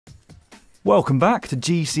Welcome back to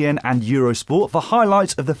GCN and Eurosport for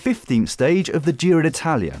highlights of the 15th stage of the Giro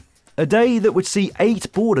d'Italia. A day that would see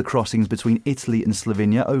 8 border crossings between Italy and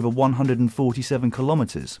Slovenia over 147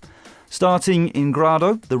 kilometres. Starting in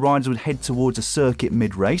Grado, the riders would head towards a circuit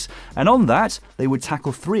mid-race, and on that, they would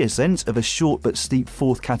tackle 3 ascents of a short but steep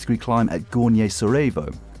 4th category climb at Gornje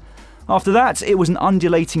Sarajevo. After that, it was an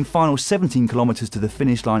undulating final 17 kilometres to the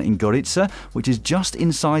finish line in Gorizia, which is just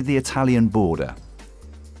inside the Italian border.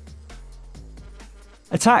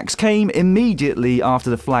 Attacks came immediately after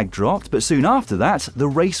the flag dropped, but soon after that, the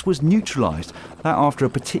race was neutralised, that after a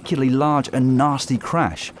particularly large and nasty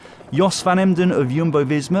crash. Jos van Emden of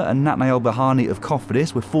Jumbo-Visma and Natnael Bahani of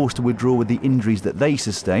Cofidis were forced to withdraw with the injuries that they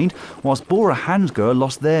sustained, whilst Bora Hansgrohe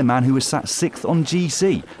lost their man who was sat 6th on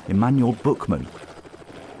GC, Emmanuel Buchmann.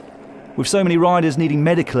 With so many riders needing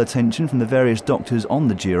medical attention from the various doctors on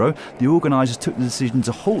the Giro, the organisers took the decision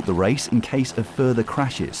to halt the race in case of further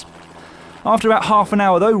crashes. After about half an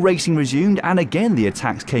hour though, racing resumed and again the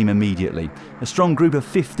attacks came immediately. A strong group of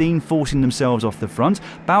 15 forcing themselves off the front,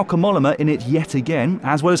 Bauke Mollema in it yet again,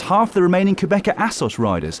 as well as half the remaining Quebecer-Assos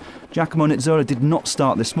riders. Giacomo Nizzolo did not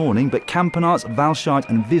start this morning, but Campenaerts, Valscheid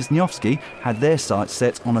and Wisniewski had their sights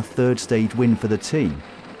set on a 3rd stage win for the team.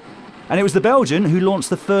 And it was the Belgian who launched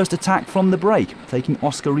the first attack from the break, taking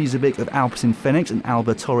Oscar Riesebeek of Alpecin Fenix and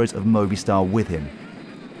Albert Torres of Movistar with him.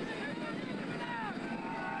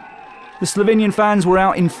 The Slovenian fans were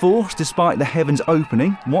out in force despite the heavens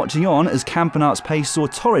opening, watching on as Campenaerts' pace saw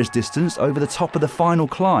Torres distanced over the top of the final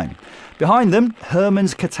climb. Behind them,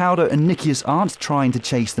 Hermans, Cataldo and Nikias Arndt trying to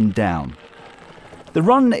chase them down. The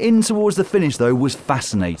run in towards the finish though was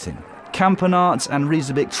fascinating. Campenaerts and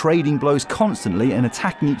Riesebeek trading blows constantly and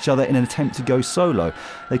attacking each other in an attempt to go solo.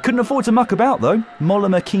 They couldn't afford to muck about though,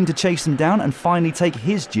 Mollema keen to chase them down and finally take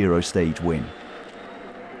his Giro stage win.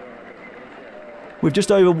 With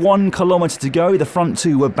just over 1 kilometre to go, the front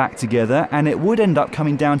two were back together and it would end up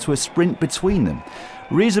coming down to a sprint between them.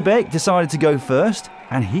 Riesebeek decided to go first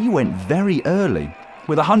and he went very early.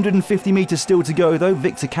 With 150 metres still to go though,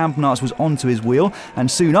 Victor Campenaerts was onto his wheel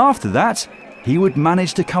and soon after that, he would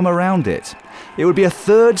manage to come around it. It would be a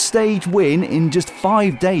 3rd stage win in just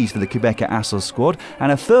 5 days for the Quebecer-Assos squad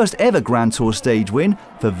and a first ever Grand Tour stage win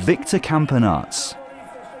for Victor Campenaerts.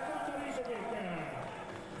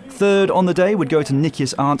 3rd on the day would go to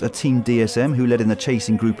Nikias Arndt of Team DSM, who led in the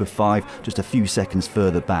chasing group of 5 just a few seconds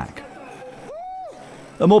further back.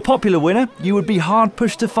 A more popular winner you would be hard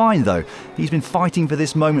pushed to find though. He's been fighting for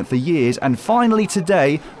this moment for years and finally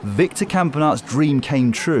today Victor Campenaerts' dream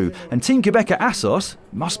came true and Team Quebecer-Assos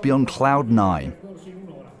must be on cloud 9.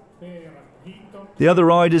 The other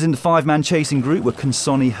riders in the 5-man chasing group were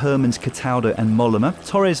Consonni, Hermans, Cataldo and Mollema.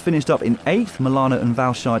 Torres finished up in 8th, Milano and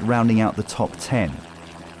Valscheid rounding out the top 10.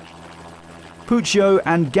 Puccio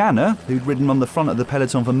and Ganna, who'd ridden on the front of the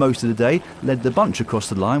peloton for most of the day, led the bunch across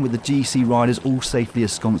the line with the GC riders all safely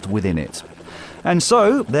ensconced within it. And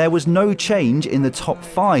so, there was no change in the top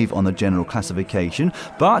 5 on the general classification,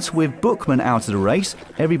 but with Buchmann out of the race,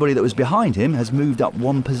 everybody that was behind him has moved up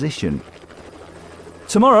 1 position.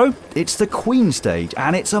 Tomorrow, it's the Queen stage,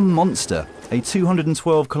 and it's a monster. A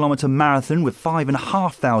 212-kilometre marathon with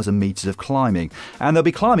 5,500 metres of climbing, and they'll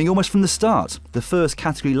be climbing almost from the start. The first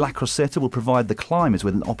category La Crosetta will provide the climbers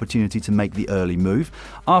with an opportunity to make the early move.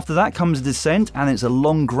 After that comes a descent, and it's a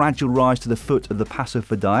long gradual rise to the foot of the Passo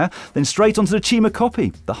Fedaya, then straight onto the Cima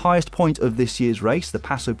Coppi, the highest point of this year's race, the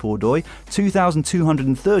Passo Pordoi,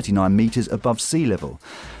 2,239 metres above sea level.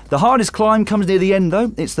 The hardest climb comes near the end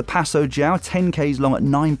though. It's the Passo Giao, 10 k's long at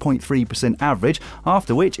 9.3% average,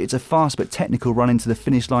 after which it's a fast but technical run into the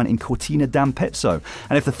finish line in Cortina d'Ampezzo.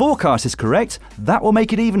 And if the forecast is correct, that will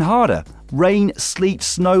make it even harder. Rain, sleet,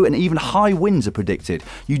 snow and even high winds are predicted.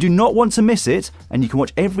 You do not want to miss it, and you can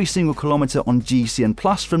watch every single kilometre on GCN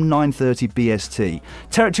Plus from 9:30 BST.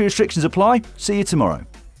 Territory restrictions apply. See you tomorrow.